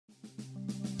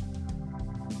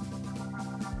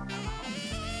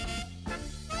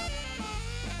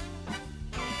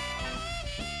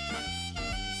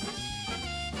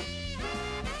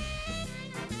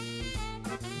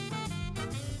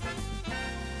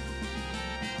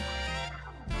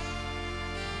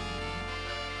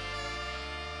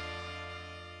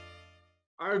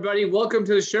Everybody, welcome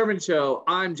to the Sherman Show.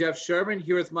 I'm Jeff Sherman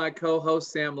here with my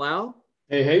co-host Sam Lau.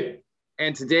 Hey, hey.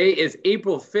 And today is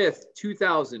April 5th,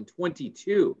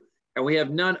 2022. And we have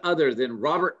none other than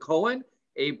Robert Cohen,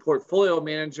 a portfolio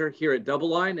manager here at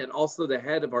DoubleLine and also the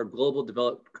head of our global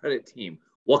developed credit team.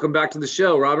 Welcome back to the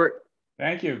show, Robert.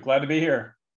 Thank you. Glad to be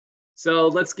here. So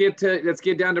let's get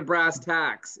down to brass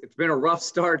tacks. It's been a rough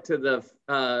start to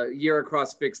the year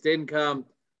across fixed income.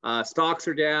 Stocks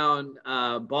are down,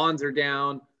 bonds are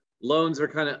down, loans are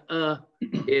kind of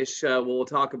ish. We'll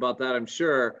talk about that, I'm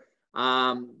sure.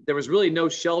 There was really no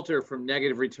shelter from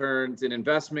negative returns in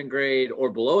investment grade or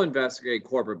below investment grade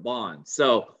corporate bonds.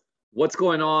 So what's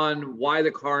going on? Why the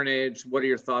carnage? What are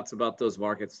your thoughts about those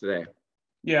markets today?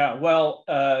 Yeah, well,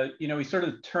 we sort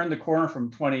of turned the corner from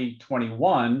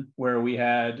 2021, where we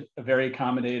had a very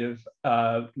accommodative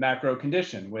macro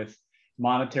condition with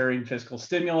monetary and fiscal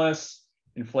stimulus.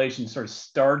 Inflation sort of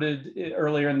started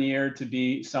earlier in the year to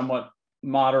be somewhat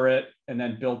moderate and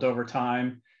then built over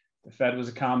time. The Fed was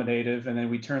accommodative, and then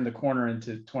we turned the corner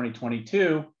into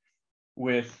 2022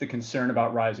 with the concern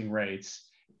about rising rates.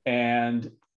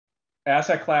 And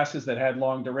asset classes that had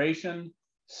long duration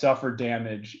suffered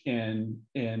damage in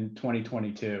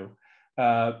 2022.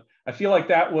 I feel like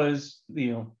that was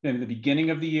in the beginning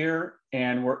of the year,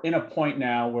 and we're in a point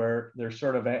now where they're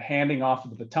sort of handing off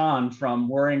the baton from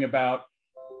worrying about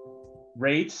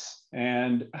rates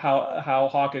and how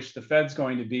hawkish the Fed's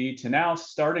going to be to now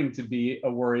starting to be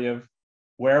a worry of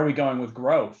where are we going with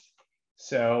growth.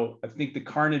 So I think the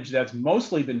carnage that's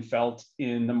mostly been felt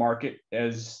in the market,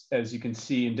 as you can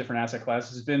see in different asset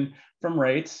classes, has been from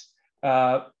rates.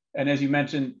 And as you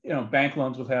mentioned, bank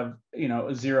loans will have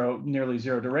nearly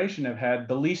zero duration have had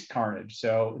the least carnage.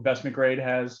 So investment grade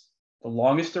has the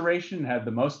longest duration, had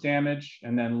the most damage,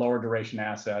 and then lower duration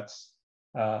assets,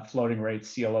 floating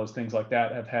rates, CLOs, things like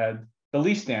that, have had the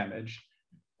least damage.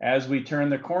 As we turn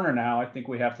the corner now, I think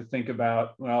we have to think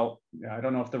about, well, I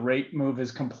don't know if the rate move is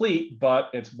complete, but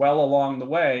it's well along the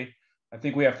way. I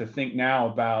think we have to think now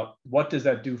about what does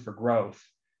that do for growth?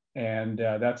 And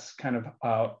that's kind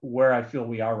of where I feel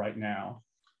we are right now.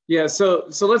 Yeah, so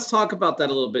let's talk about that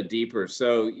a little bit deeper.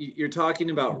 So you're talking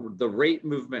about the rate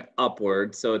movement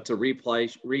upward. So it's a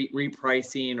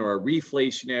repricing or a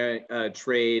reflationary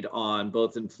trade on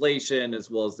both inflation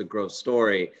as well as the growth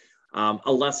story.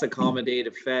 A less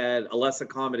accommodative Fed, a less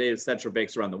accommodative central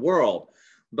banks around the world.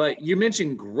 But you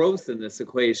mentioned growth in this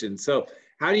equation. So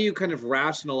how do you kind of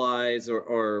rationalize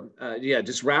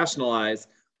just rationalize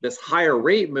this higher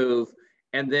rate move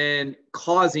and then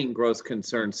causing growth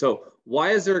concern? So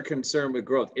why is there a concern with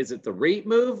growth? Is it the rate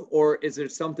move, or is there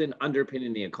something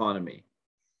underpinning the economy?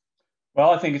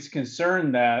 Well, I think it's a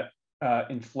concern that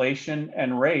inflation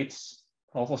and rates,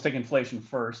 let's take inflation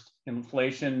first.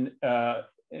 Inflation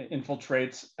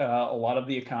infiltrates a lot of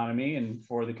the economy, and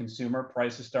for the consumer,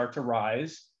 prices start to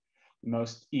rise.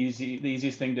 The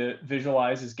easiest thing to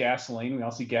visualize is gasoline. We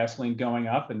all see gasoline going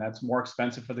up, and that's more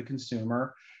expensive for the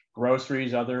consumer.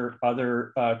 Groceries, other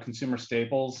consumer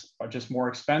staples are just more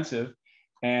expensive,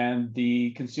 and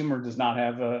the consumer does not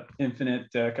have an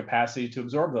infinite capacity to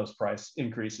absorb those price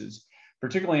increases,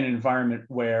 particularly in an environment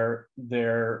where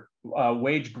their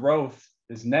wage growth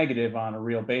is negative on a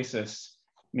real basis,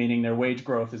 meaning their wage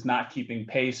growth is not keeping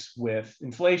pace with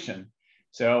inflation.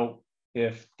 So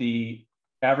if the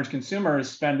average consumer is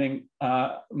spending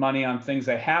money on things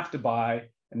they have to buy,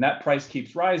 and that price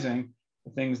keeps rising,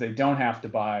 the things they don't have to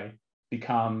buy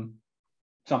become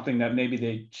something that maybe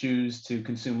they choose to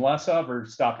consume less of or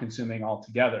stop consuming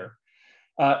altogether.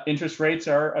 Interest rates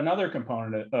are another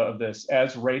component of this.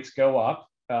 As rates go up,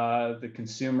 the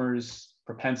consumer's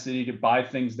propensity to buy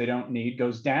things they don't need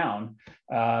goes down,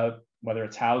 whether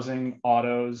it's housing,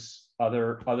 autos,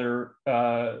 other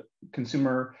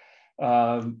consumer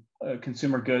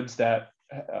goods that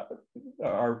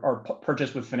are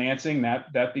purchased with financing,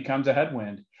 that becomes a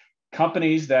headwind.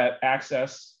 Companies that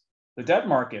access the debt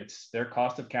markets, their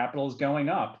cost of capital is going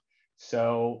up.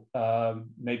 So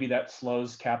maybe that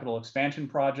slows capital expansion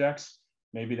projects.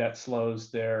 Maybe that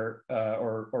slows their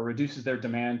or reduces their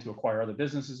demand to acquire other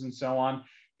businesses and so on.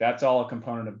 That's all a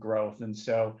component of growth. And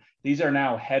so these are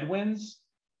now headwinds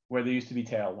where there used to be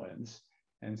tailwinds.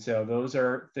 And so those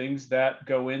are things that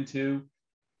go into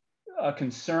a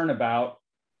concern about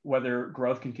whether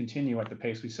growth can continue at the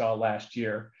pace we saw last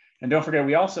year. And don't forget,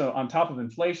 we also, on top of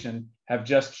inflation, have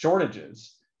just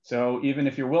shortages. So even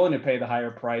if you're willing to pay the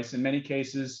higher price, in many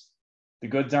cases, the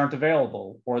goods aren't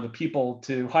available or the people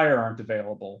to hire aren't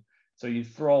available. So you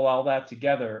throw all that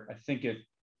together, I think it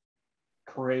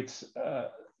creates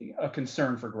a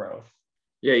concern for growth.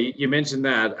 Yeah, you mentioned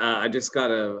that. I just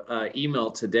got a email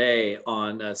today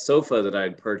on a sofa that I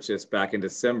had purchased back in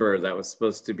December that was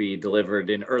supposed to be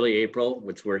delivered in early April,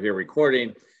 which we're here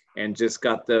recording, and just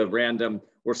got the random,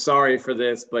 we're sorry for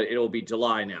this, but it'll be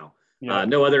July now. Yeah.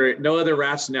 No other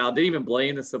rationale. Didn't even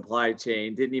blame the supply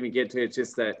chain. Didn't even get to it. It's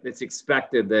just that it's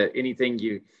expected that anything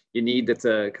you need that's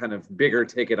a kind of bigger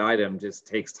ticket item just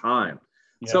takes time.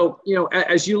 Yeah. So,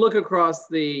 as you look across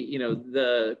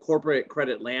the corporate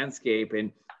credit landscape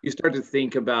and you start to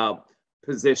think about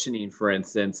positioning, for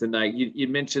instance, and you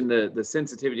mentioned the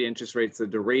sensitivity to interest rates, the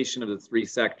duration of the three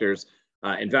sectors,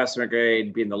 investment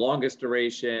grade being the longest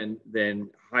duration, then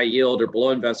high yield or below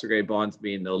investment grade bonds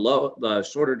being the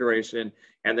shorter duration,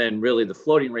 and then really the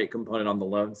floating rate component on the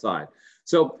loan side.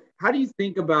 So how do you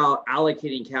think about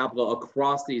allocating capital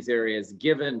across these areas,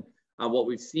 given what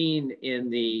we've seen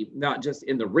not just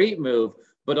in the rate move,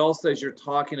 but also as you're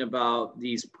talking about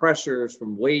these pressures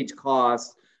from wage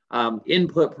costs,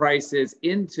 input prices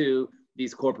into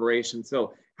these corporations?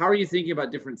 So how are you thinking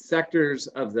about different sectors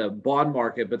of the bond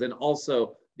market, but then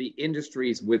also the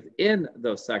industries within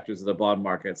those sectors of the bond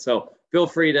market? So feel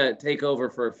free to take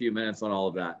over for a few minutes on all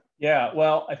of that. Yeah,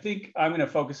 well, I think I'm going to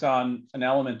focus on an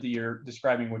element that you're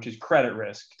describing, which is credit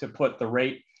risk, to put the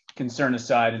rate concern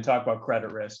aside and talk about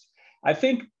credit risk. I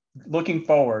think looking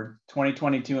forward,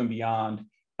 2022 and beyond,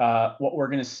 what we're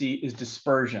going to see is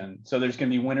dispersion. So there's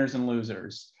going to be winners and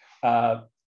losers.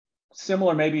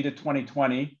 Similar maybe to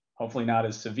 2020, hopefully not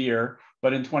as severe,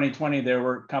 but in 2020, there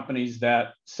were companies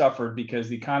that suffered because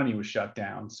the economy was shut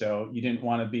down. So you didn't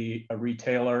want to be a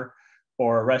retailer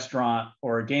or a restaurant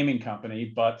or a gaming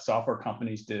company, but software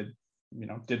companies did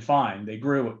fine. They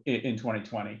grew in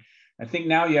 2020. I think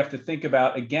now you have to think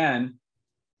about, again,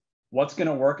 what's going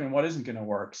to work and what isn't going to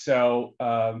work. So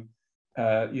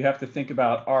you have to think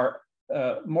about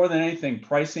more than anything,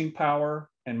 pricing power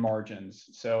and margins.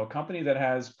 So a company that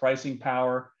has pricing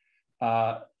power,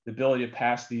 the ability to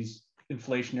pass these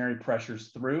inflationary pressures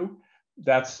through,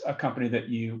 that's a company that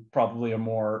you probably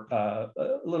are a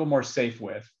little more safe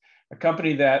with. A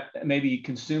company that maybe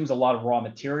consumes a lot of raw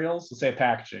materials, let's say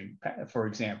packaging, for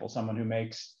example, someone who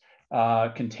makes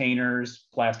containers,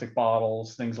 plastic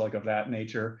bottles, things like of that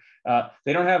nature.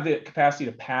 They don't have the capacity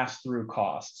to pass through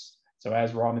costs. So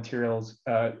as raw materials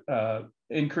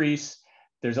increase,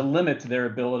 there's a limit to their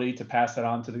ability to pass that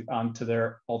on to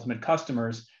their ultimate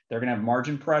customers. They're going to have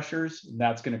margin pressures. And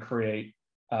that's going to create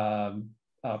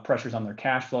pressures on their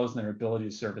cash flows and their ability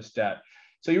to service debt.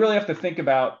 So you really have to think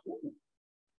about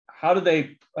how do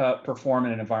they perform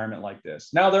in an environment like this.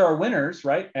 Now there are winners,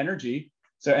 right? Energy.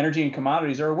 So energy and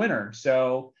commodities are a winner.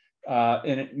 So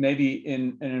maybe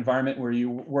in an environment where you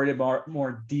worried about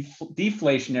more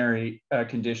deflationary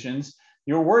conditions,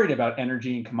 you're worried about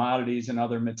energy and commodities and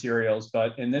other materials.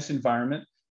 But in this environment,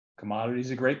 commodities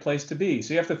is a great place to be.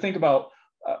 So you have to think about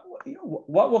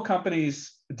what will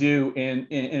companies do in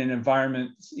an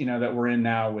environment that we're in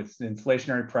now with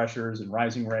inflationary pressures and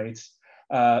rising rates.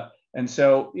 And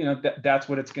so that's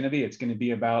what it's going to be. It's going to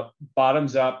be about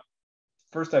bottoms up.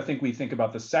 First, I think we think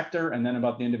about the sector and then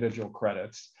about the individual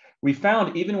credits. We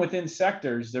found even within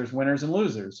sectors, there's winners and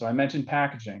losers. So I mentioned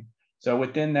packaging. So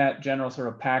within that general sort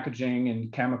of packaging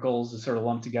and chemicals is sort of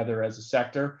lumped together as a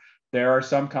sector, there are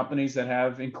some companies that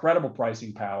have incredible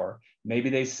pricing power. Maybe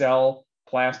they sell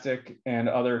plastic and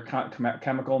other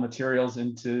chemical materials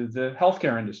into the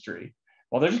healthcare industry.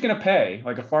 Well, they're just going to pay,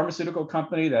 like a pharmaceutical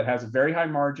company that has a very high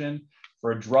margin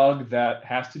for a drug that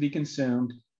has to be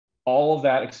consumed. All of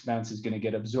that expense is going to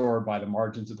get absorbed by the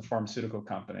margins of the pharmaceutical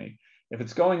company. If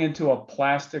it's going into a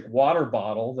plastic water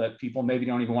bottle that people maybe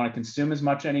don't even want to consume as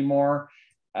much anymore,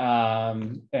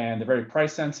 and they're very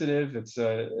price sensitive, it's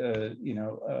of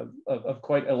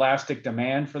quite elastic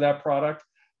demand for that product,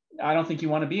 I don't think you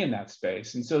want to be in that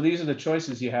space. And so these are the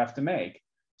choices you have to make.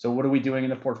 So what are we doing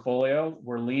in the portfolio?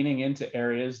 We're leaning into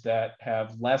areas that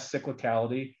have less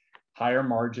cyclicality, higher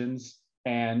margins,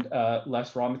 and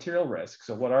less raw material risk.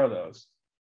 So what are those?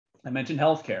 I mentioned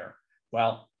healthcare.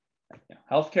 Well,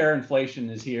 healthcare inflation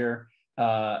is here.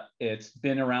 It's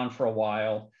been around for a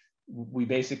while. We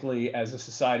basically, as a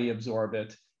society, absorb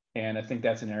it. And I think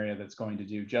that's an area that's going to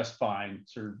do just fine,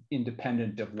 sort of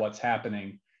independent of what's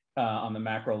happening on the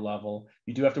macro level.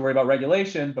 You do have to worry about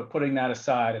regulation, but putting that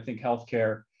aside, I think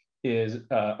healthcare is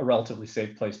a relatively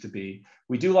safe place to be.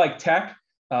 We do like tech.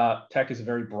 Tech is a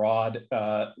very broad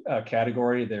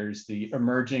category. There's the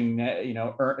emerging,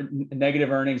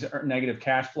 negative earnings, negative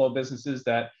cash flow businesses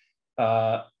that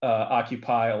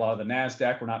occupy a lot of the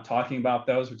NASDAQ. We're not talking about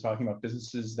those. We're talking about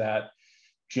businesses that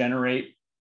generate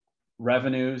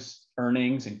revenues,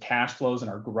 earnings, and cash flows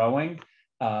and are growing.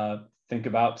 Think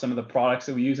about some of the products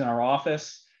that we use in our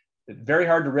office. It's very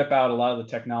hard to rip out a lot of the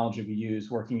technology we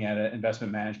use working at an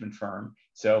investment management firm.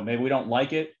 So maybe we don't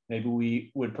like it. Maybe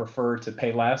we would prefer to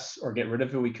pay less or get rid of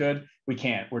it if we could. We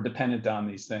can't. We're dependent on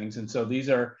these things. And so these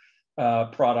are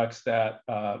products that,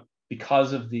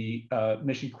 because of the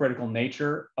mission critical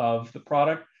nature of the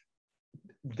product,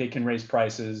 they can raise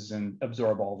prices and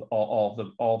absorb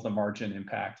all of the margin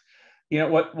impact. You know,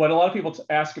 what a lot of people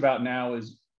ask about now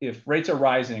is, if rates are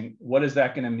rising, what is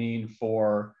that going to mean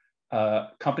for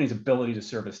companies' ability to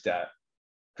service debt?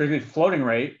 Particularly floating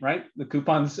rate, right? The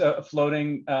coupon's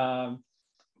floating,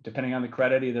 depending on the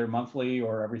credit, either monthly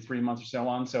or every 3 months or so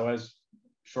on. So as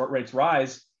short rates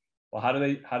rise, well, how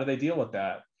do they deal with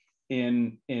that?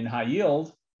 In high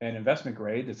yield and investment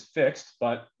grade, it's fixed,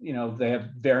 but you know, they have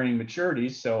varying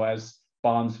maturities. So as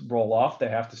bonds roll off, they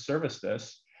have to service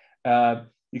this.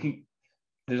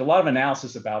 There's a lot of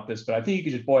analysis about this, but I think you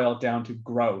could just boil it down to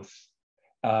growth.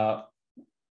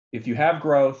 If you have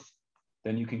growth,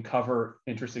 then you can cover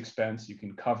interest expense, you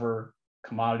can cover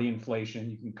commodity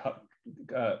inflation, you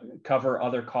can cover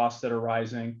other costs that are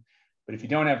rising. But if you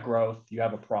don't have growth, you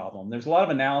have a problem. There's a lot of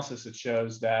analysis that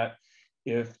shows that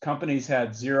if companies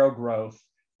had zero growth,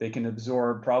 they can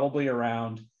absorb probably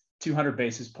around 200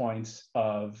 basis points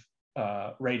of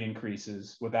rate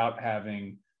increases without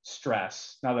having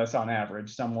stress. Now that's on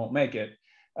average, some won't make it.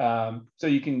 So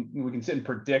we can sit and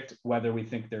predict whether we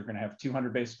think they're going to have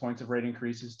 200 basis points of rate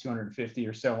increases, 250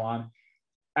 or so on.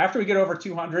 After we get over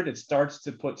 200, it starts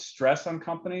to put stress on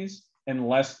companies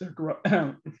unless they're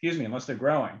unless they're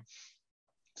growing.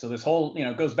 So this whole, you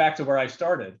know, goes back to where I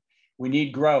started. We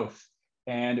need growth.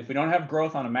 And if we don't have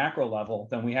growth on a macro level,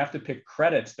 then we have to pick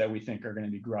credits that we think are going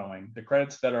to be growing. The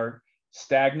credits that are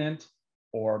stagnant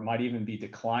or might even be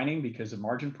declining because of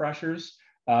margin pressures,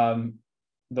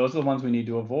 those are the ones we need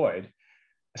to avoid.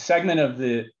 A segment of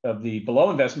the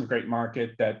below investment grade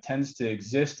market that tends to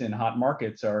exist in hot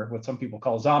markets are what some people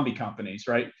call zombie companies,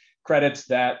 right? Credits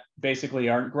that basically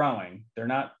aren't growing. They're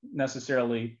not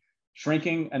necessarily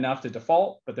shrinking enough to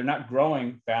default, but they're not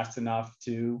growing fast enough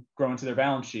to grow into their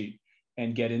balance sheet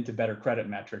and get into better credit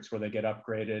metrics where they get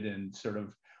upgraded and sort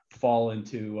of fall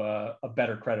into a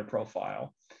better credit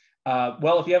profile.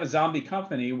 Well, if you have a zombie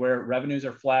company where revenues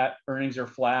are flat, earnings are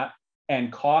flat,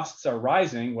 and costs are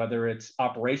rising, whether it's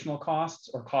operational costs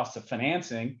or costs of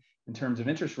financing in terms of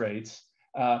interest rates,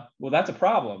 well, that's a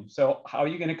problem. So how are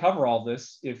you going to cover all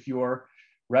this if your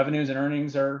revenues and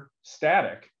earnings are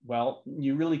static? Well,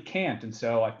 you really can't. And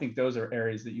so I think those are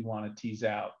areas that you want to tease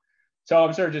out. So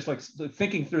I'm sort of just like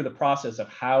thinking through the process of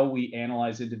how we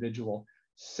analyze individual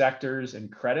sectors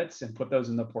and credits and put those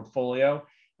in the portfolio.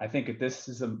 I think that this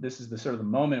is the sort of the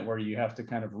moment where you have to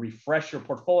kind of refresh your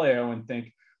portfolio and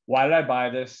think, why did I buy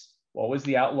this? What was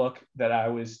the outlook that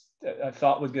I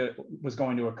thought was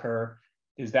going to occur?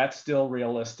 Is that still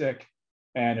realistic?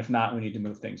 And if not, we need to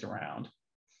move things around.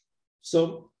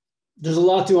 So there's a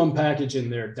lot to unpackage in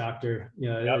there, Doctor.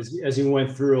 You know, yep. as you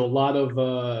went through a lot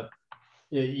of,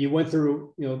 you went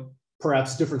through, you know,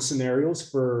 perhaps different scenarios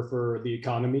for the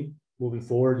economy moving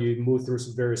forward. You moved through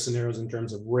some various scenarios in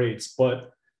terms of rates,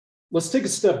 but let's take a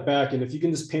step back. And if you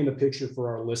can just paint a picture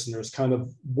for our listeners, kind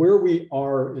of where we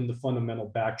are in the fundamental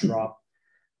backdrop,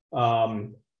 how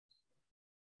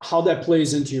that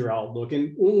plays into your outlook.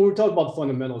 And when we talk about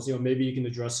fundamentals, you know, maybe you can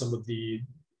address some of the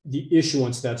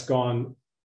issuance that's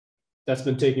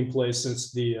been taking place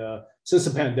since the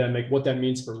pandemic, what that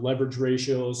means for leverage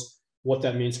ratios, what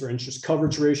that means for interest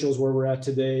coverage ratios, where we're at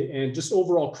today, and just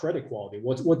overall credit quality.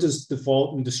 What does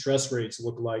default and distress rates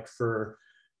look like for,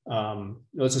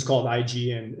 let's just call it IG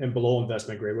and below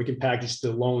investment grade? We can package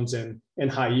the loans and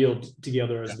high yield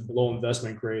together as the below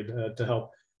investment grade to help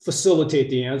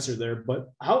facilitate the answer there.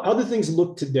 But how do things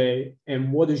look today,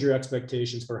 and what is your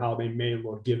expectations for how they may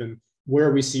look given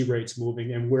where we see rates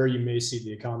moving and where you may see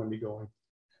the economy going?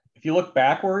 If you look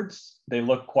backwards, they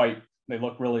look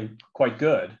really quite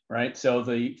good, right? So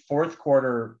the fourth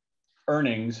quarter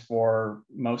earnings for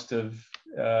most of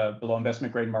below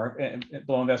investment grade and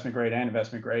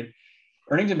investment grade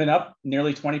earnings have been up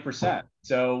nearly 20%.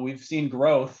 So we've seen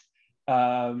growth,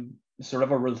 sort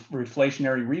of a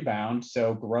reflationary rebound.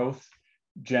 So growth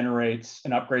generates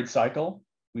an upgrade cycle.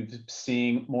 We've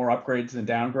seen more upgrades than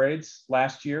downgrades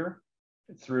last year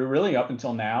through really up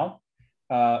until now.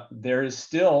 There is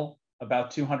still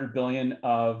about 200 billion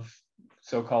of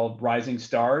so-called rising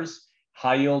stars,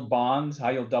 high yield bonds,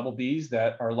 high yield double Bs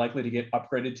that are likely to get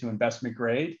upgraded to investment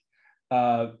grade.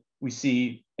 We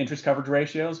see interest coverage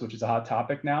ratios, which is a hot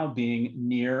topic now, being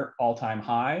near all-time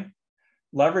high.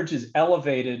 Leverage is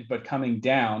elevated, but coming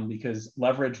down because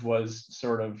leverage was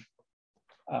sort of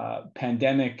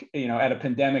pandemic, at a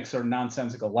pandemic sort of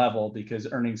nonsensical level because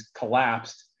earnings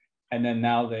collapsed, and then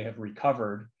now they have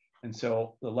recovered. And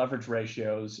so the leverage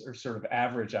ratios are sort of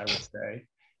average, I would say.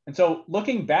 And so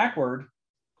looking backward,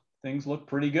 things look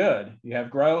pretty good. You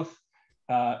have growth,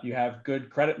 you have good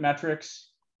credit metrics,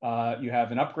 you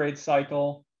have an upgrade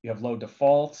cycle, you have low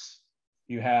defaults,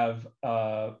 you have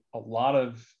a lot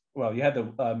of, well, you had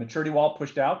the maturity wall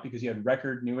pushed out because you had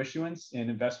record new issuance in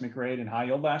investment grade and high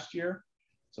yield last year.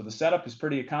 So the setup is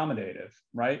pretty accommodative,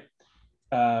 right?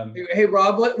 Hey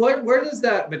Rob, where does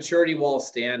that maturity wall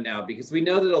stand now? Because we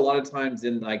know that a lot of times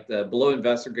in like the below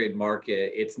investor grade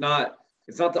market, it's not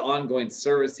the ongoing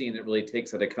servicing that really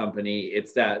takes out a company.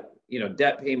 It's that,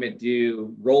 debt payment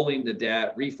due, rolling the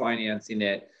debt, refinancing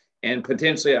it, and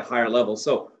potentially at higher levels.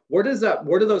 So where do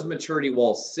those maturity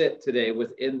walls sit today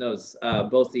within those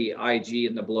both the IG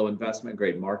and the below investment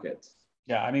grade markets?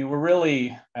 Yeah, I mean,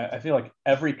 I feel like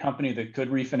every company that could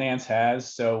refinance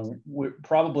has. So we're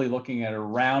probably looking at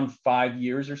around 5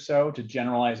 years or so to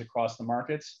generalize across the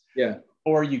markets. Yeah.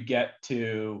 Or you get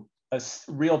to a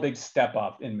real big step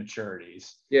up in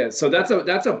maturities. Yeah, so that's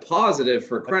a positive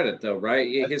for credit though,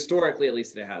 right? Historically, at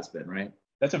least it has been, right?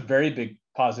 That's a very big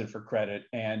positive for credit.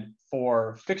 And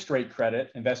for fixed rate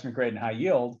credit, investment grade and high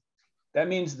yield, that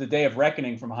means the day of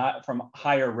reckoning from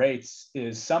higher rates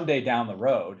is someday down the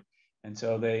road. And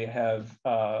so they have,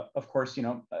 of course,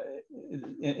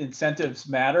 incentives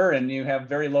matter, and you have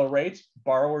very low rates.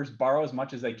 Borrowers borrow as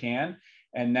much as they can.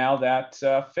 And now that's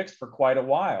fixed for quite a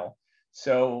while.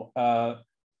 So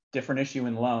different issue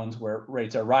in loans where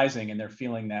rates are rising and they're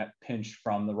feeling that pinch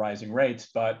from the rising rates.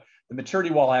 But the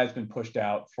maturity wall has been pushed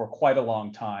out for quite a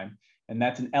long time. And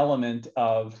that's an element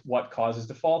of what causes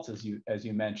defaults, as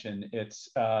you mentioned. It's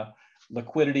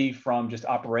liquidity from just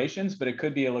operations, but it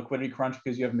could be a liquidity crunch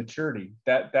because you have maturity.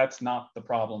 That's not the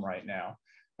problem right now.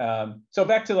 So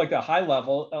back to like the high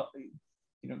level,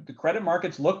 the credit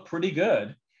markets look pretty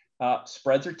good.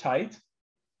 Spreads are tight.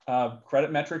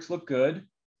 Credit metrics look good.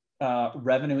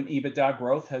 Revenue and EBITDA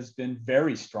growth has been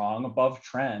very strong, above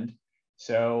trend.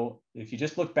 So if you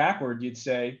just look backward, you'd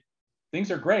say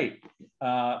things are great.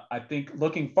 I think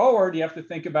looking forward, you have to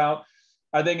think about,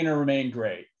 are they going to remain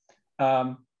great?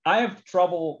 I have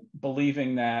trouble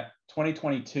believing that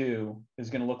 2022 is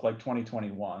going to look like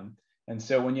 2021. And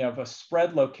so when you have a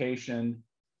spread location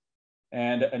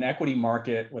and an equity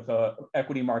market with a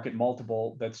equity market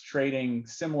multiple that's trading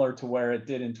similar to where it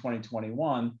did in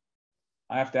 2021,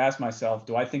 I have to ask myself,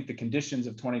 do I think the conditions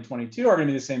of 2022 are going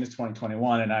to be the same as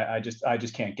 2021? And I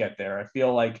just can't get there. I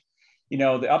feel like,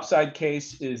 the upside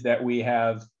case is that we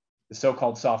have the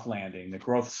so-called soft landing. The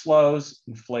growth slows,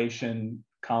 inflation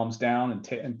calms down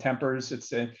and tempers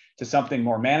it to something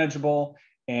more manageable.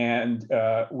 And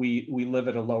we live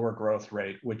at a lower growth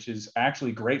rate, which is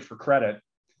actually great for credit.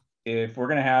 If we're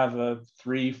going to have a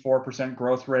 3-4%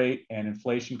 growth rate and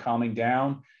inflation calming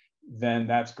down, then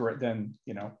that's great. Then,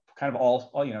 kind of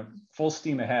all full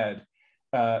steam ahead.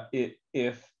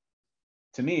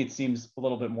 To me, it seems a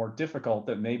little bit more difficult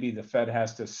that maybe the Fed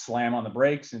has to slam on the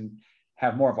brakes and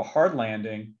have more of a hard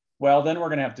landing. Well, then we're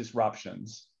going to have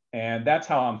disruptions. And that's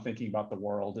how I'm thinking about the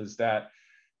world, is that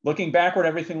looking backward,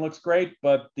 everything looks great,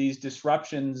 but these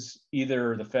disruptions,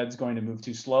 either the Fed's going to move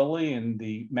too slowly and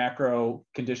the macro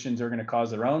conditions are going to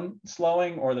cause their own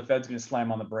slowing, or the Fed's going to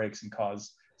slam on the brakes and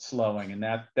cause slowing. And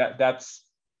that's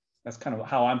kind of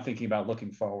how I'm thinking about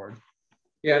looking forward.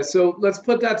 Yeah, so let's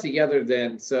put that together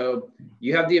then. So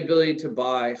you have the ability to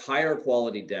buy higher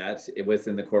quality debt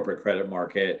within the corporate credit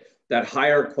market. That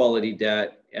higher quality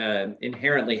debt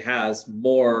inherently has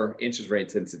more interest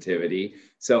rate sensitivity,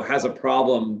 so has a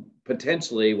problem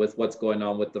potentially with what's going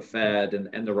on with the Fed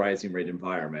and the rising rate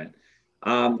environment.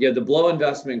 You have the below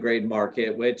investment grade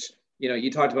market, which,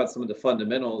 you talked about some of the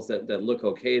fundamentals that look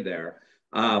okay there.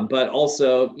 But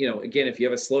also, again, if you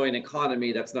have a slowing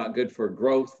economy, that's not good for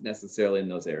growth necessarily in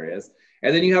those areas.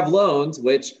 And then you have loans,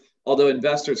 which, although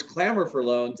investors clamor for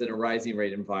loans in a rising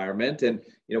rate environment, and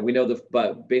we know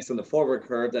but based on the forward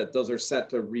curve that those are set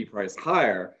to reprice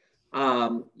higher,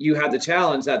 you have the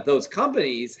challenge that those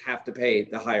companies have to pay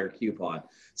the higher coupon.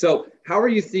 So how are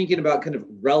you thinking about kind of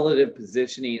relative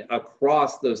positioning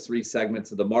across those three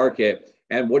segments of the market?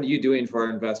 And what are you doing for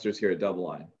our investors here at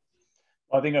DoubleLine?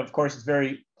 I think, of course, it's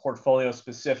very portfolio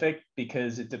specific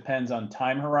because it depends on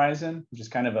time horizon, which is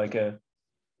kind of like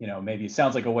maybe it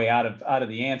sounds like a way out of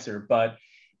the answer. But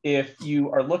if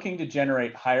you are looking to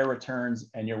generate higher returns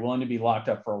and you're willing to be locked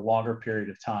up for a longer period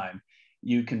of time,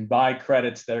 you can buy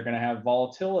credits that are going to have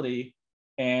volatility.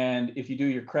 And if you do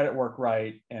your credit work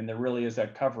right, and there really is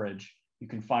that coverage, you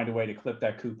can find a way to clip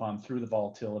that coupon through the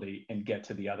volatility and get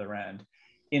to the other end.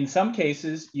 In some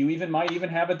cases, you might even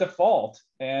have a default,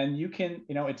 and you can,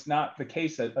 it's not the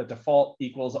case that a default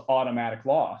equals automatic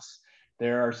loss.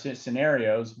 There are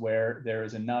scenarios where there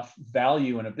is enough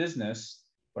value in a business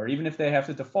where even if they have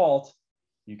to default,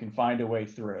 you can find a way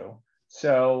through.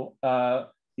 So,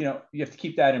 you have to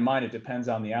keep that in mind. It depends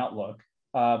on the outlook.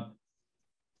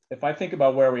 If I think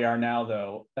about where we are now,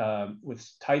 though, with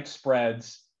tight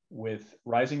spreads, with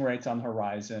rising rates on the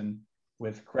horizon,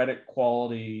 with credit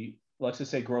quality, let's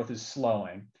just say growth is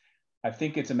slowing, I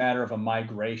think it's a matter of a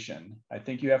migration. I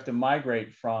think you have to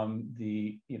migrate from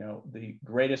the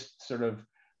greatest sort of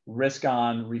risk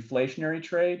on reflationary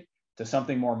trade to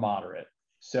something more moderate.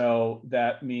 So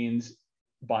that means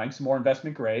buying some more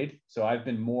investment grade. So I've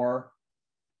been more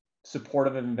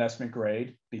supportive of investment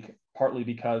grade, partly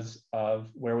because of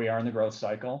where we are in the growth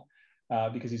cycle,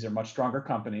 because these are much stronger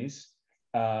companies.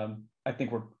 I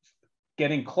think we're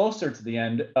getting closer to the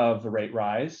end of the rate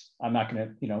rise. I'm not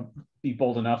going to, be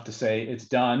bold enough to say it's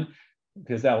done,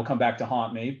 because that will come back to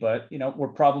haunt me. But we're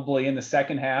probably in the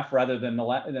second half rather than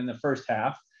the first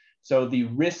half. So the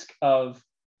risk of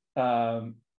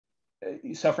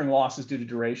suffering losses due to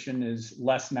duration is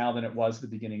less now than it was at the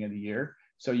beginning of the year.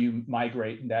 So you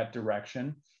migrate in that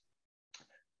direction.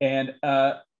 And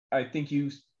I think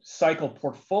you cycle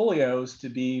portfolios to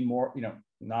be more,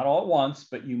 not all at once,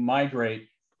 but you migrate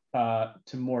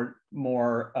to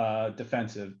more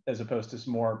defensive as opposed to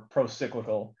some more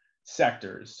pro-cyclical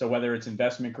sectors. So whether it's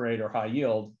investment grade or high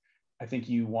yield, I think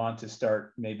you want to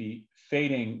start maybe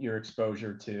fading your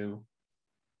exposure to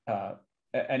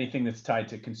anything that's tied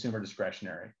to consumer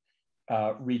discretionary,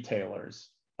 retailers,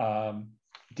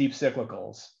 deep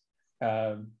cyclicals,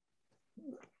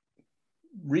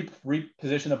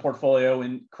 reposition the portfolio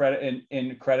in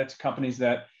credit to companies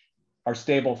that are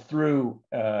stable through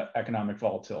economic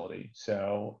volatility.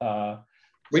 So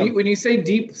when you say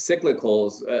deep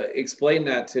cyclicals, explain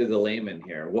that to the layman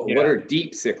here. What are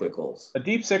deep cyclicals? A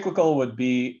deep cyclical would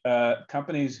be a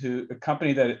company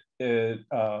that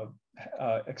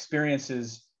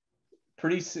experiences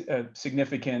pretty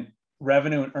significant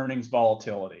revenue and earnings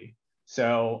volatility.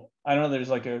 So I don't know, there's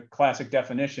like a classic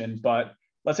definition, but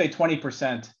let's say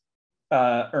 20%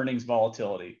 earnings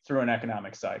volatility through an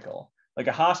economic cycle. Like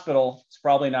a hospital, it's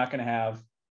probably not going to have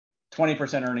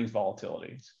 20% earnings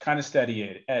volatility. It's kind of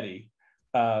steady Eddie.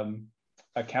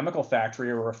 A chemical factory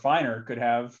or a refiner could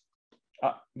have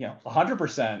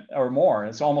 100% or more.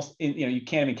 It's almost, you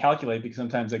can't even calculate because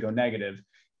sometimes they go negative.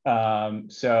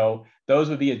 So those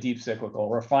would be a deep cyclical.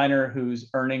 A refiner whose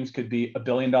earnings could be $1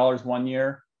 billion one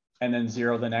year and then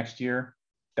zero the next year,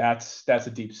 that's a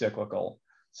deep cyclical.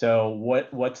 So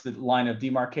what's the line of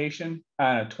demarcation?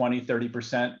 I don't know, 20,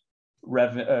 30%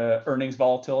 earnings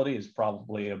volatility is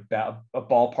probably about a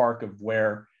ballpark of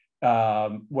where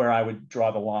I would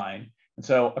draw the line. And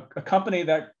so a company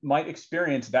that might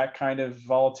experience that kind of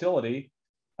volatility,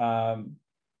 I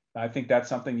think that's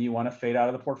something you want to fade out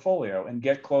of the portfolio and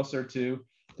get closer to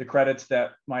the credits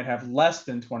that might have less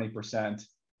than 20%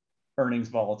 earnings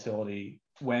volatility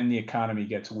when the economy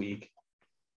gets weak.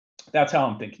 That's how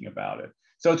I'm thinking about it.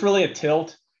 So it's really a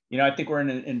tilt. I think we're in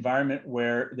an environment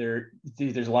where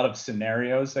there's a lot of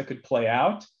scenarios that could play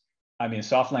out. I mean, a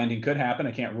soft landing could happen.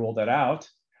 I can't rule that out.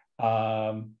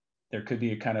 There could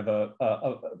be a kind of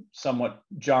a somewhat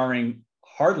jarring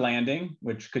hard landing,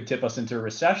 which could tip us into a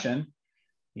recession.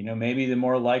 Maybe the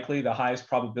more likely, the highest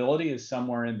probability is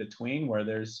somewhere in between where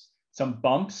there's some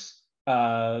bumps.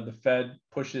 The Fed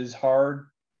pushes hard,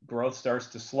 growth starts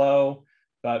to slow,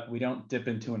 but we don't dip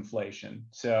into inflation.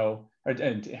 So, or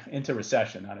into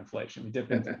recession, not inflation. We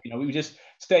dip into, we just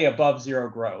stay above zero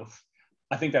growth.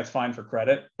 I think that's fine for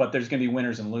credit, but there's going to be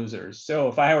winners and losers. So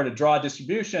if I were to draw a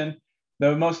distribution,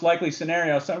 the most likely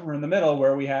scenario is somewhere in the middle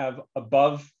where we have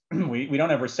above, we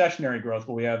don't have recessionary growth,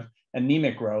 but we have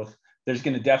anemic growth. There's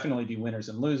going to definitely be winners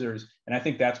and losers. And I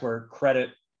think that's where credit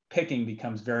picking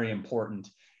becomes very important.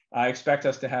 I expect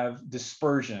us to have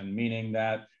dispersion, meaning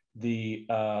that the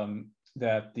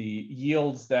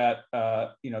yields that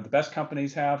the best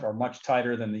companies have are much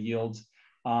tighter than the yields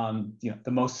on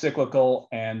the most cyclical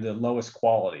and the lowest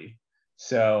quality.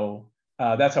 So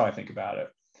that's how I think about it.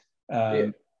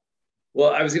 Yeah.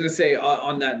 Well, I was going to say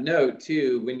on that note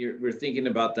too, when we're thinking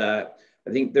about that,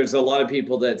 I think there's a lot of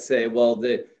people that say, well,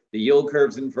 the yield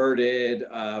curve's inverted.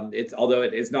 Although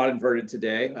it is not inverted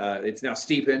today, it's now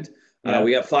steepened. Yeah.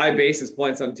 We got 5 basis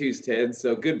points on Tuesday,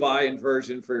 so goodbye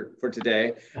inversion for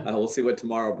today. We'll see what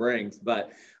tomorrow brings.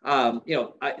 But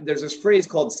there's this phrase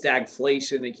called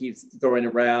stagflation that keeps throwing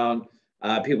around.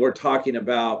 People are talking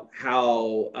about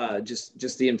how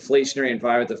just the inflationary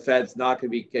environment, the Fed's not going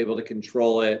to be able to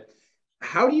control it.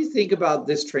 how do you think about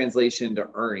this translation to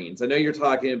earnings? I know you're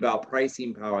talking about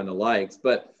pricing power and the likes,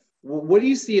 but what do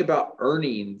you see about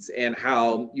earnings and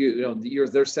how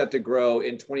they're set to grow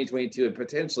in 2022 and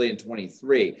potentially in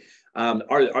 23?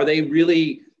 Are they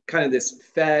really kind of this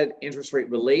Fed interest rate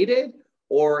related,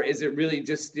 or is it really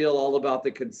just still all about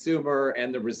the consumer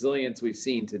and the resilience we've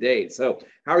seen to date? So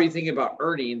how are you thinking about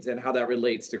earnings and how that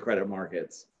relates to credit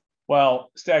markets? Well,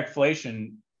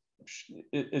 stagflation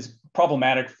is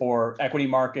problematic for equity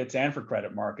markets and for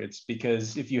credit markets,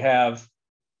 because if you have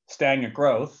stagnant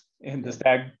growth in the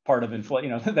stag part of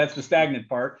inflation, that's the stagnant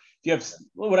part. If you have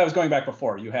what I was going back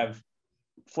before, you have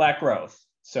flat growth.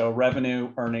 So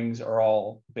revenue, earnings are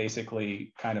all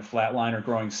basically kind of flatline or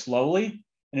growing slowly.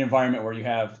 An environment where you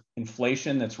have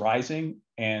inflation that's rising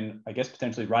and I guess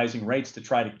potentially rising rates to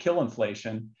try to kill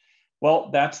inflation.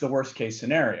 Well, that's the worst case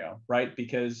scenario, right?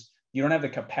 Because you don't have the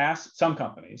capacity. Some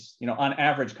companies, on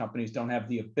average, companies don't have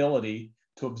the ability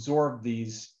to absorb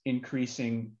these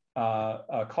increasing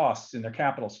costs in their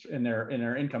capital, in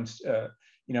their income,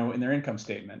 in their income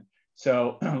statement.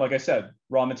 So, like I said,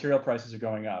 raw material prices are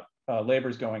going up, labor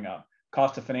is going up,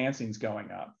 cost of financing is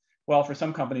going up. Well, for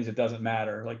some companies, it doesn't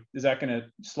matter. Like, is that going to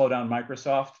slow down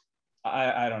Microsoft?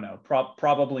 I don't know.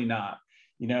 Probably not.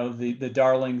 The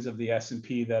darlings of the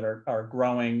S&P that are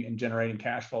growing and generating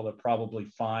cash flow, they're probably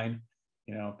fine.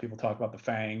 People talk about the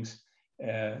FANGs.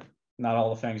 Not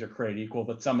all the FANGs are created equal,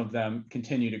 but some of them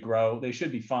continue to grow. They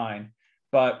should be fine.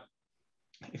 But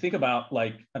you think about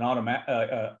like the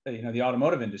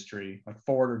automotive industry, like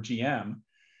Ford or GM.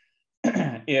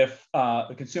 If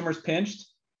the consumer's pinched,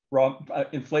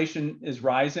 inflation is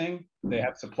rising, they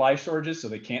have supply shortages, so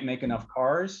they can't make enough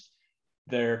cars.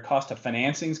 Their cost of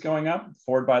financing is going up.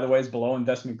 Ford, by the way, is below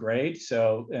investment grade,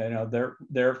 so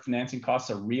their financing costs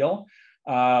are real.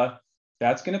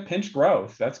 That's going to pinch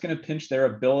growth. That's going to pinch their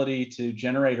ability to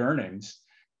generate earnings.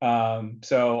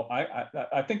 So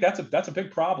I think that's a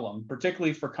big problem,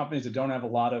 particularly for companies that don't have a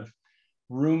lot of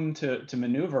room to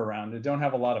maneuver around. They don't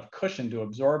have a lot of cushion to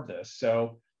absorb this.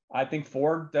 So I think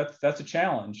Ford, that's a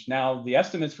challenge. Now, the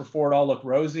estimates for Ford all look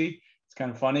rosy. It's kind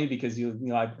of funny because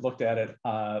I looked at it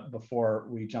before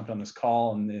we jumped on this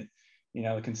call, and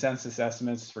the consensus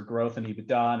estimates for growth and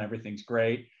EBITDA and everything's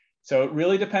great. So it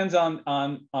really depends on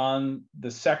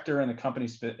the sector and the company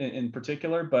in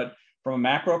particular. But from a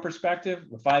macro perspective,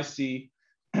 if I see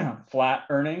flat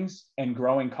earnings and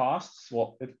growing costs,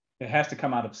 well, it has to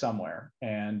come out of somewhere.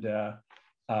 And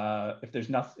if there's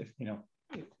nothing,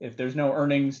 if there's no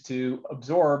earnings to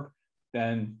absorb,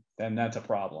 then that's a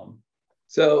problem.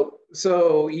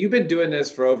 So you've been doing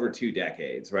this for over 2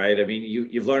 decades, right? I mean,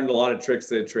 you've learned a lot of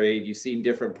tricks of the trade. You've seen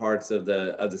different parts of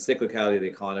the cyclicality of the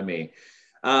economy.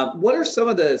 What are some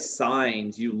of the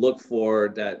signs you look for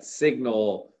that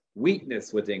signal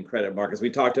weakness within credit markets? We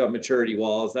talked about maturity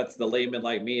walls. That's the layman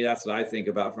like me. That's what I think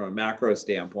about from a macro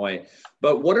standpoint.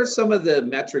 But what are some of the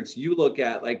metrics you look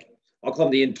at, like I'll call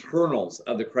them the internals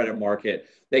of the credit market,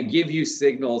 that give you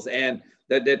signals and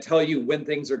that tell you when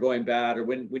things are going bad or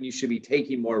when you should be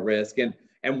taking more risk? And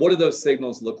what do those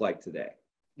signals look like today?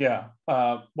 Yeah.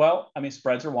 Well, I mean,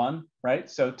 spreads are one, right?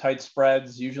 So tight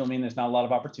spreads usually mean there's not a lot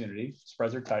of opportunity.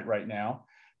 Spreads are tight right now.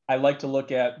 I like to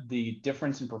look at the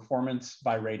difference in performance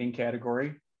by rating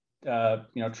category.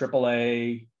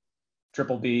 AAA,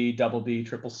 triple B, double B,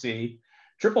 triple C.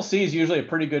 Triple C is usually a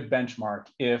pretty good benchmark.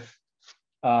 If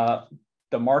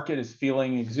the market is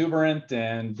feeling exuberant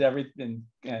and everything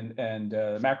and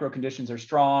macro conditions are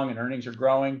strong and earnings are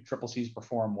growing, triple C's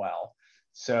perform well.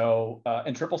 So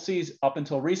and triple C's up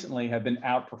until recently have been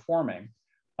outperforming.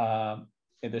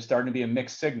 There's starting to be a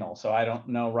mixed signal. So I don't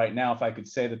know right now if I could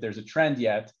say that there's a trend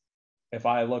yet. If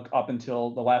I look up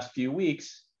until the last few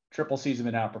weeks, triple C's have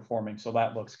been outperforming. So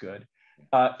that looks good.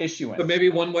 Issuance. So maybe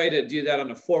one way to do that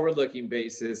on a forward-looking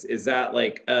basis, is that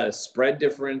like a spread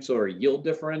differential or yield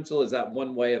differential? Is that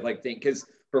one way of like think? Because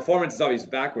performance is always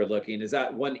backward-looking. Is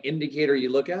that one indicator you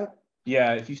look at?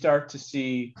 Yeah, if you start to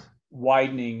see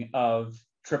widening of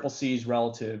triple C's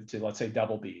relative to, let's say,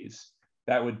 double B's,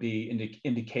 that would be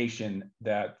indication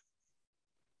that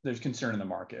there's concern in the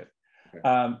market.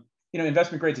 Okay.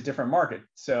 Investment grade's a different market.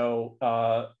 So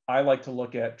I like to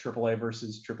look at AAA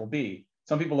versus triple B.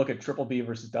 Some people look at triple B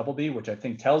versus double B, which I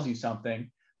think tells you something,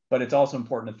 but it's also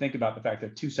important to think about the fact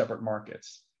that 2 separate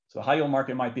markets. So the high yield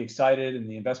market might be excited and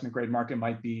the investment grade market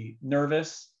might be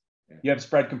nervous. Yeah. You have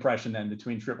spread compression then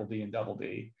between triple B and double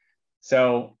B.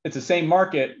 So it's the same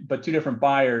market, but 2 different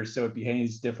buyers, so it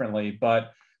behaves differently.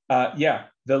 But the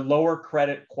lower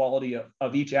credit quality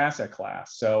of each asset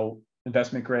class. So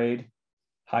investment grade,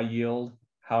 high yield,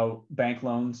 how bank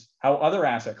loans, how other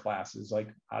asset classes, like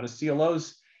how do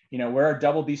CLOs where are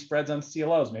double B spreads on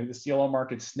CLOs? Maybe the CLO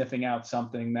market's sniffing out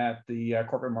something that the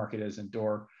corporate market isn't,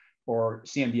 or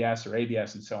CMBS or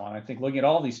ABS and so on. I think looking at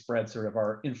all these spreads sort of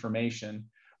are information.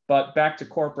 But back to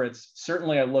corporates,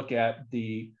 certainly I look at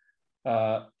the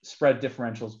spread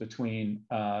differentials between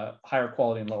higher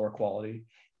quality and lower quality.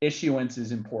 Issuance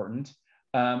is important.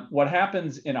 What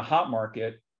happens in a hot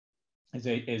market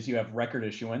is you have record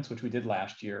issuance, which we did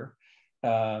last year,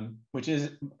 which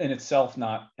is in itself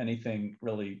not anything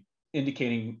really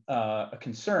indicating a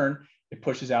concern. It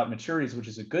pushes out maturities, which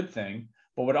is a good thing.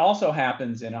 But what also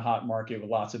happens in a hot market with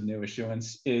lots of new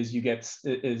issuance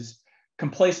is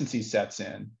complacency sets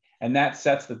in, and that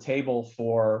sets the table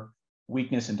for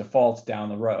weakness and defaults down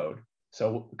the road.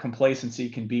 So complacency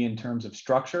can be in terms of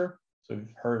structure. So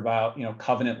we've heard about,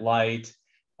 covenant light,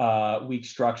 weak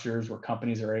structures where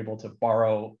companies are able to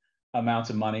borrow amounts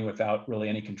of money without really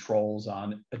any controls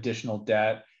on additional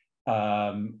debt,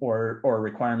 or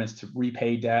requirements to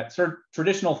repay debt, sort of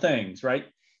traditional things, right?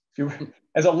 If you're,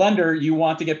 as a lender, you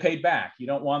want to get paid back. You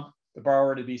don't want the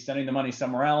borrower to be sending the money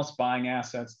somewhere else, buying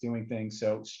assets, doing things.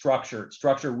 So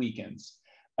structure weakens.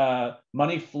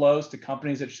 Money flows to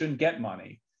companies that shouldn't get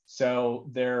money. So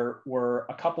there were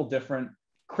a couple different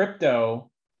crypto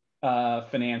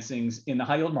financings in the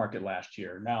high yield market last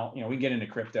year. Now, we get into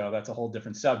crypto, that's a whole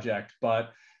different subject,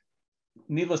 but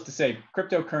needless to say,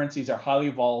 cryptocurrencies are highly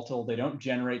volatile. They don't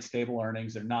generate stable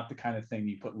earnings. They're not the kind of thing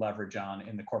you put leverage on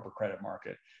in the corporate credit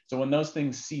market. So when those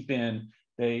things seep in,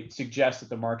 they suggest that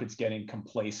the market's getting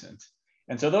complacent.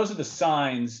 And so those are the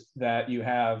signs that you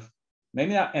have,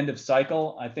 maybe not end of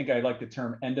cycle. I think I like the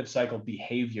term end of cycle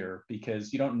behavior,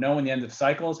 because you don't know when the end of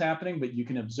cycle is happening, but you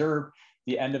can observe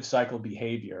the end of cycle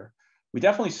behavior. We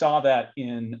definitely saw that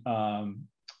in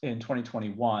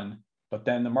 2021, but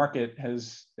then the market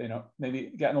has,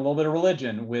 maybe gotten a little bit of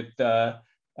religion with,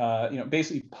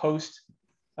 basically post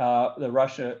the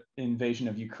Russia invasion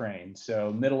of Ukraine.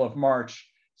 So middle of March,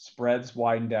 spreads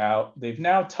widened out. They've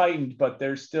now tightened, but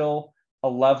there's still a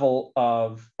level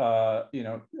of,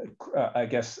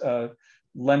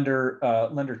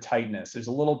 lender tightness. There's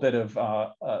a little bit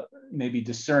of maybe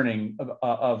discerning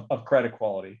of credit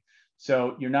quality.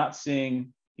 So you're not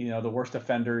seeing, the worst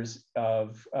offenders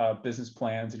of business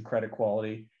plans and credit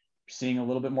quality. You're seeing a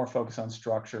little bit more focus on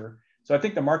structure. So I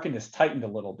think the market has tightened a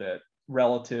little bit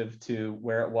relative to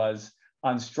where it was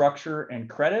on structure and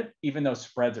credit, even though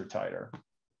spreads are tighter.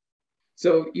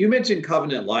 So you mentioned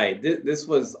covenant light. This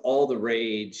was all the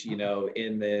rage, in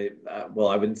the, I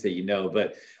wouldn't say,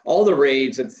 but all the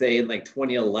rage, let's say in like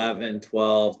 2011,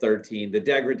 12, 13, the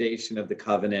degradation of the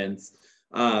covenants.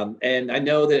 And I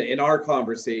know that in our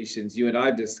conversations, you and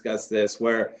I discussed this,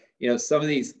 where, some of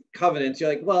these covenants, you're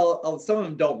like, well, some of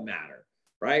them don't matter,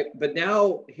 right? But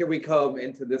now here we come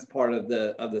into this part of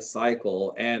the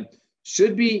cycle, and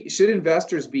should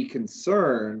investors be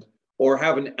concerned or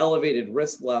have an elevated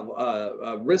risk level,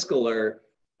 risk alert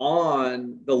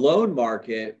on the loan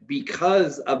market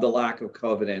because of the lack of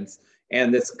covenants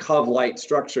and this cov-light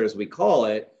structure, as we call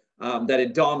it, that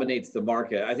it dominates the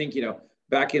market? I think,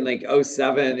 back in like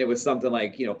 2007, it was something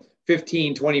like,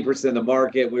 15, 20% of the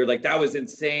market. We were like, that was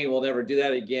insane. We'll never do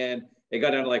that again. It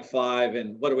got down to like 5.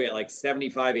 And what are we at, like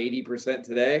 75, 80%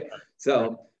 today?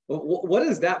 So what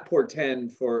does that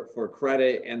portend for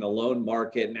credit and the loan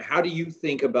market? And how do you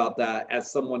think about that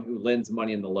as someone who lends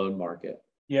money in the loan market?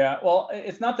 Yeah, well,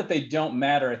 it's not that they don't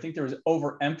matter. I think there was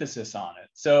overemphasis on it.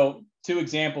 So 2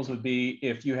 examples would be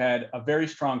if you had a very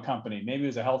strong company, maybe it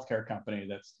was a healthcare company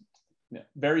that's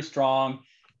very strong,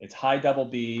 it's high double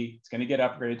B, it's going to get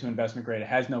upgraded to investment grade, it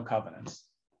has no covenants.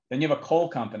 Then you have a coal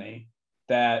company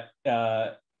that,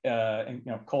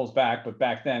 coal's back, but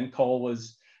back then coal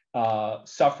was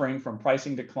suffering from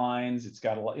pricing declines. It's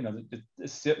got a lot,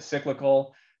 it's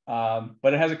cyclical,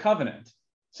 but it has a covenant.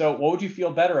 So what would you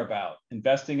feel better about,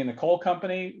 investing in the coal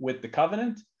company with the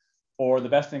covenant, or the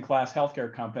best-in-class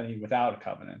healthcare company without a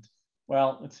covenant?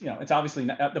 Well, it's obviously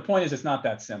not, the point is it's not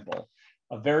that simple.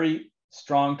 A very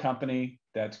strong company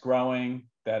that's growing,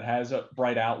 that has a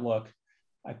bright outlook,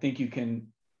 I think you can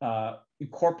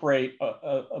incorporate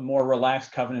a more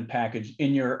relaxed covenant package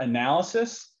in your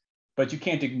analysis, but you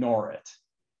can't ignore it.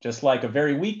 Just like a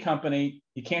very weak company,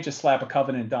 you can't just slap a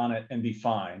covenant on it and be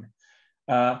fine.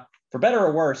 For better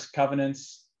or worse,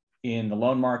 covenants in the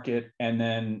loan market, and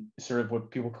then sort of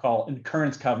what people call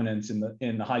incurrence covenants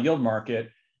in the high yield market,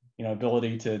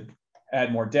 ability to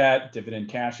add more debt, dividend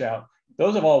cash out,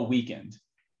 those have all weakened.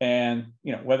 And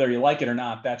whether you like it or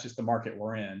not, that's just the market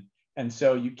we're in. And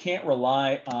so you can't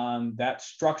rely on that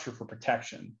structure for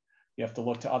protection. You have to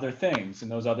look to other things.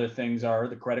 And those other things are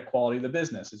the credit quality of the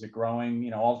business. Is it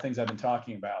growing? All the things I've been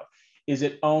talking about. Is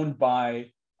it owned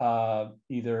by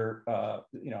either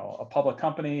a public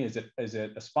company? Is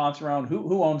it a sponsor owned?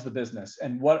 Who owns the business,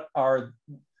 and what are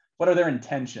their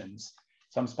intentions?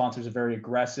 Some sponsors are very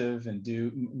aggressive and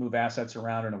do move assets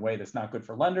around in a way that's not good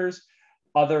for lenders.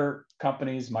 Other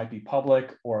companies might be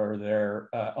public, or they're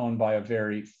owned by a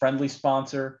very friendly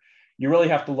sponsor. You really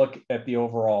have to look at the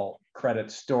overall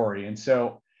credit story. And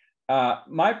so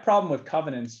my problem with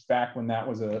covenants back when that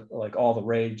was like all the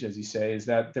rage, as you say, is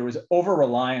that there was over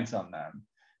reliance on them.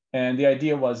 And the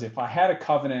idea was, if I had a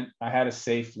covenant, I had a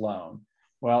safe loan.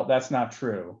 Well, that's not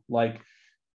true. Like,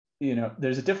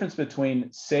 there's a difference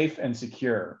between safe and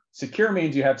secure. Secure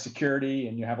means you have security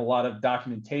and you have a lot of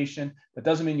documentation. That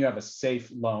doesn't mean you have a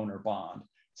safe loan or bond.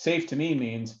 Safe to me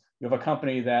means you have a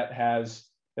company that's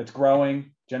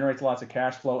growing, generates lots of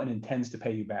cash flow, and intends to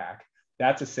pay you back.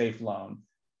 That's a safe loan.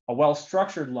 A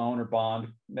well-structured loan or bond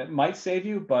that might save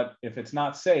you, but if it's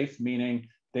not safe, meaning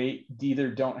they either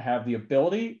don't have the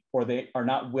ability or they are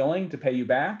not willing to pay you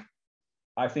back,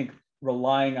 I think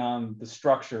relying on the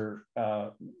structure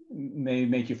may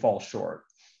make you fall short.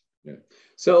 Yeah.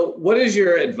 So what is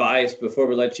your advice, before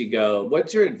we let you go,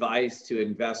 what's your advice to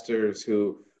investors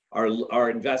who are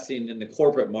investing in the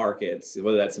corporate markets,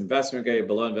 whether that's investment grade,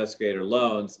 below investment grade, or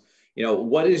loans?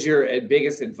 What is your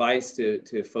biggest advice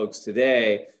to folks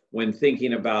today when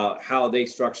thinking about how they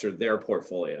structure their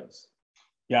portfolios?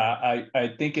 Yeah, I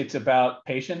think it's about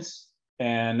patience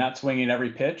and not swinging every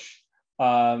pitch.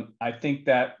 I think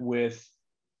that with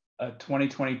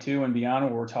 2022 and beyond,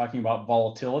 where we're talking about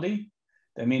volatility,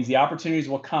 that means the opportunities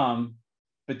will come,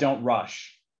 but don't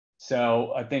rush.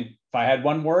 So I think if I had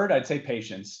one word, I'd say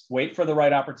patience. Wait for the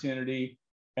right opportunity,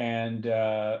 and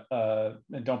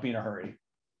don't be in a hurry.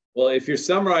 Well, if you're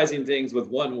summarizing things with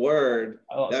one word,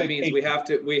 that means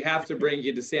patience. we have to bring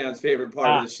you to Sam's favorite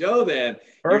part of the show. Then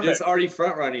Perfect. You're just already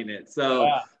front running it. So.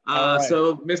 Yeah. Right.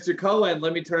 So, Mr. Cohen,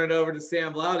 let me turn it over to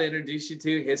Sam Blau to introduce you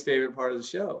to his favorite part of the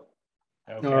show.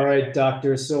 Okay. All right,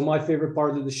 Doctor. So my favorite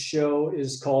part of the show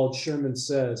is called Sherman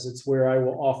Says. It's where I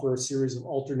will offer a series of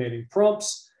alternating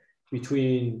prompts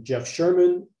between Jeff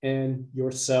Sherman and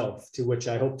yourself, to which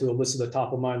I hope to elicit a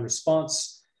top-of-mind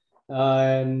response.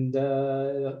 I'm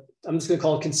just going to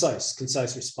call it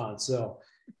concise response. So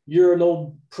you're an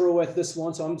old pro at this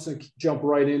one, so I'm just going to jump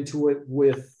right into it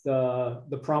with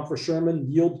the prompt for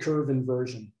Sherman: yield curve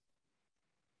inversion.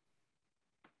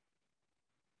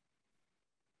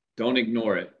 Don't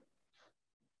ignore it.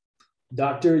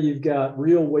 Doctor, you've got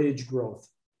real wage growth.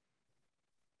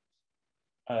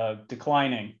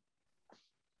 Declining.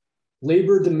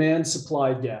 Labor demand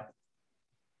supply gap.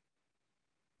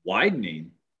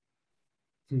 Widening.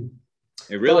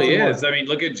 It really is. I mean,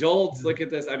 look at JOLTS, look at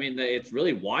this. I mean, it's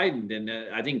really widened. And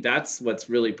I think that's what's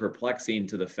really perplexing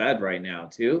to the Fed right now,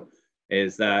 too,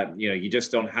 is that, you just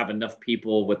don't have enough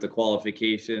people with the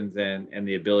qualifications and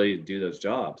the ability to do those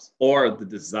jobs, or the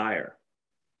desire.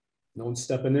 No one's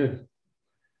stepping in.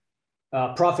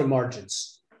 Profit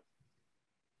margins.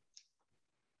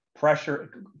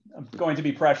 Pressure. I'm going to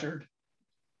be pressured.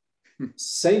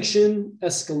 Sanction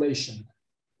escalation.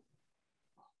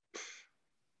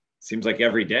 Seems like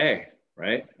every day,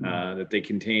 right? That they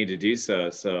continue to do so.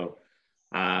 So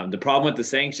the problem with the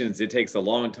sanctions, it takes a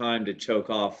long time to choke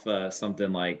off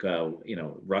something like,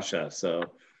 Russia. So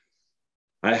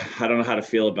I don't know how to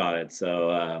feel about it.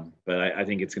 So, but I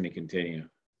think it's going to continue.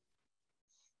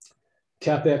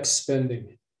 CapEx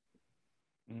spending.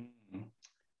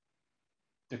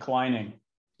 Declining.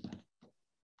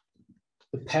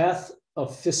 The path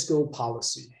of fiscal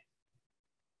policy.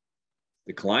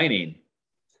 Declining.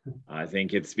 I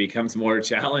think it becomes more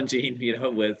challenging,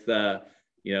 with, the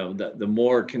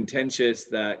more contentious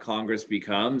that Congress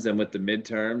becomes, and with the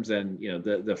midterms and,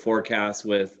 the forecast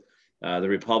with the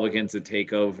Republicans to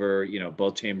take over,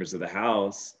 both chambers of the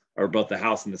House, or both the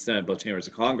House and the Senate, both chambers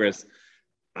of Congress.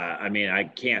 I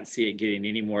can't see it getting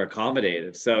any more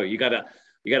accommodative. So you got an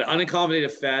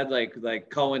unaccommodative Fed, like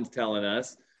Cohen's telling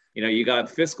us. You got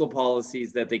fiscal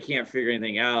policies that they can't figure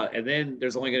anything out, and then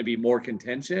there's only going to be more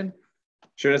contention.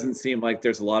 Sure doesn't seem like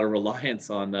there's a lot of reliance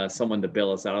on someone to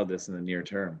bail us out of this in the near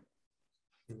term.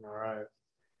 All right.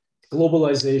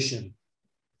 Globalization.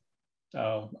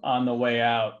 Oh, on the way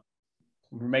out.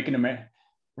 We're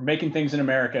making things in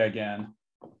America again.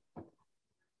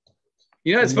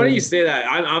 It's funny you say that.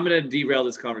 I'm going to derail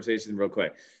this conversation real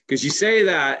quick, because you say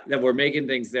that we're making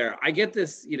things there. I get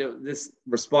this, this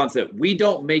response that we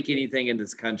don't make anything in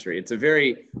this country. It's a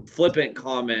very flippant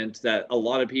comment that a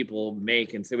lot of people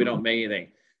make and say we don't make anything.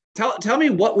 Tell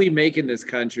me what we make in this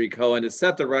country, Cohen, to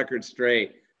set the record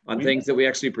straight on things that we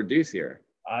actually produce here.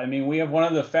 We have one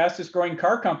of the fastest growing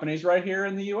car companies right here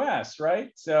in the US, right?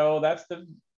 So that's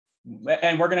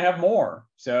and we're going to have more.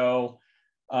 So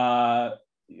we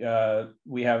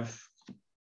have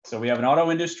an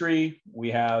auto industry.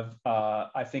 We have,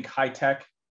 I think, high-tech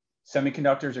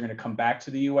semiconductors are going to come back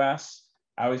to the U.S.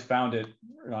 I always found it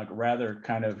like rather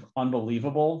kind of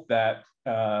unbelievable that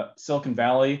Silicon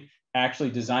Valley actually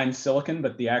designed silicon,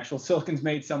 but the actual silicon's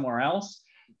made somewhere else.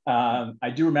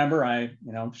 I do remember,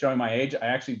 I'm showing my age, I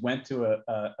actually went to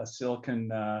a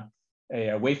silicon, a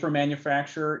wafer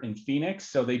manufacturer in Phoenix.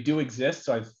 So they do exist.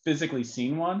 So I've physically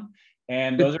seen one,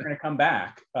 and those are going to come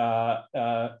back.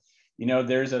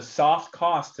 There's a soft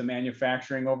cost to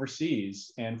manufacturing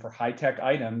overseas, and for high-tech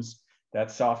items, that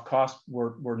soft cost,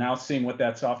 we're now seeing what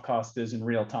that soft cost is in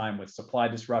real time with supply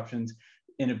disruptions,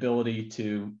 inability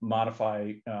to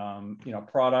modify,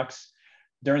 products.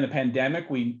 During the pandemic,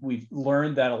 we've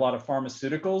learned that a lot of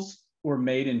pharmaceuticals were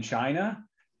made in China,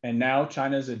 and now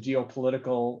China is a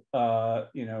geopolitical, a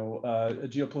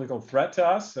geopolitical threat to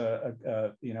us,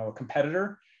 a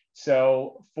competitor.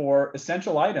 So for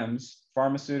essential items,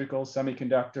 pharmaceuticals,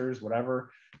 semiconductors,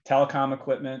 whatever, telecom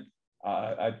equipment,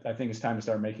 I think it's time to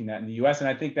start making that in the U.S., and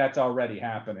I think that's already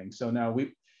happening. So no,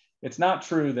 it's not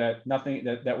true that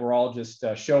we're all just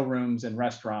showrooms and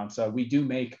restaurants. We do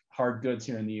make hard goods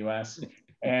here in the U.S.,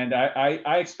 and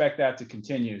I expect that to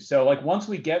continue. So like once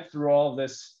we get through all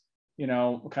this,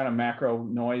 kind of macro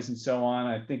noise and so on,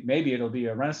 I think maybe it'll be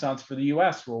a renaissance for the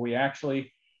U.S. where we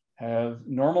actually have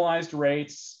normalized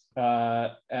rates,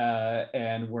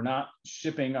 and we're not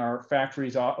shipping our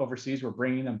factories overseas. We're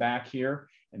bringing them back here,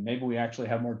 and maybe we actually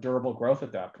have more durable growth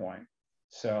at that point.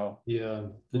 So yeah,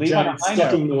 the giant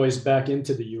sucking noise back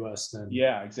into the U.S. then.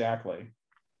 Yeah, exactly.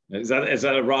 Is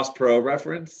that a Ross Perot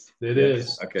reference? It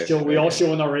is. Okay. We all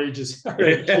showing our ages.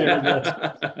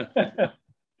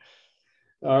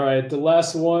 All right, the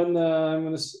last one I'm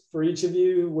going to for each of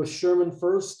you was Sherman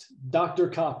first. Dr.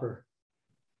 Copper.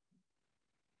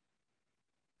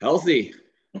 Healthy.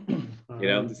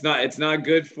 It's not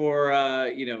good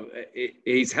for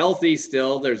he's healthy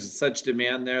still. There's such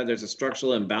demand there. There's a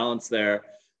structural imbalance there.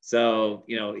 So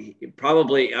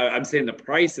probably I'm saying the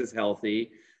price is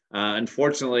healthy.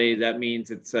 Unfortunately, that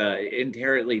means it's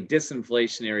inherently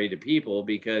disinflationary to people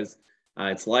because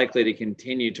it's likely to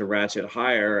continue to ratchet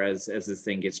higher as this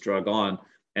thing gets drug on.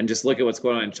 And just look at what's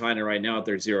going on in China right now with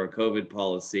their zero COVID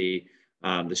policy,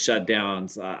 the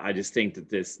shutdowns. I just think that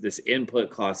this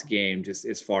input cost game just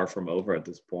is far from over at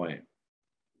this point.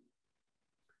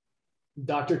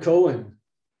 Dr. Cohen,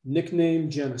 nickname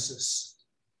Genesis.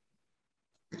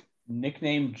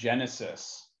 Nickname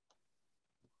Genesis.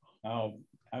 Oh,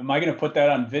 am I going to put that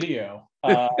on video?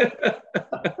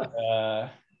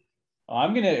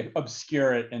 I'm going to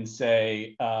obscure it and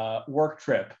say work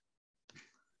trip.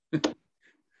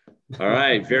 All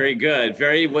right, very good.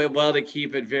 Very well to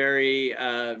keep it very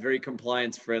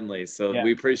compliance friendly. So yeah.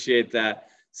 We appreciate that.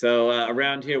 So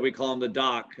around here we call him the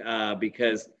Doc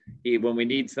because when we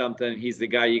need something, he's the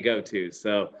guy you go to.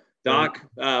 So Doc,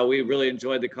 we really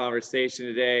enjoyed the conversation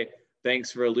today.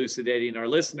 Thanks for elucidating our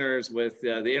listeners with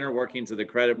the inner workings of the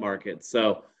credit market.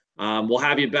 So we'll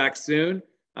have you back soon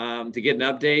to get an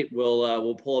update.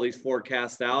 We'll pull these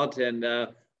forecasts out and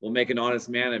we'll make an honest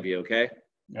man of you. Okay.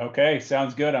 Okay,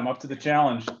 sounds good. I'm up to the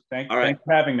challenge. Thanks for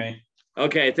having me.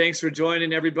 Okay, thanks for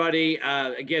joining, everybody.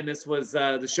 Again, this was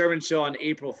the Sherman Show on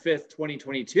April 5th,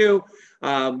 2022.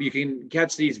 You can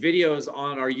catch these videos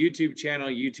on our YouTube channel,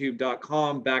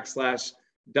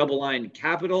 youtube.com/DoubleLine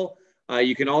Capital.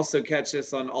 You can also catch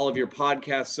us on all of your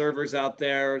podcast servers out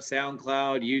there,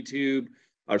 SoundCloud,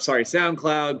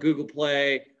 Google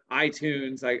Play,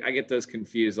 iTunes. I get those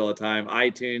confused all the time.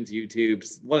 iTunes,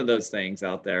 YouTube, one of those things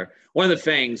out there. One of the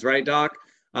fangs, right, Doc?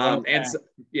 And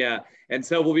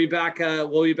so we'll be back.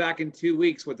 We'll be back in 2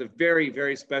 weeks with a very,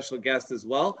 very special guest as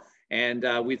well. And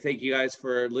we thank you guys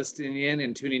for listening in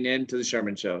and tuning in to the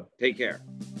Sherman Show. Take care.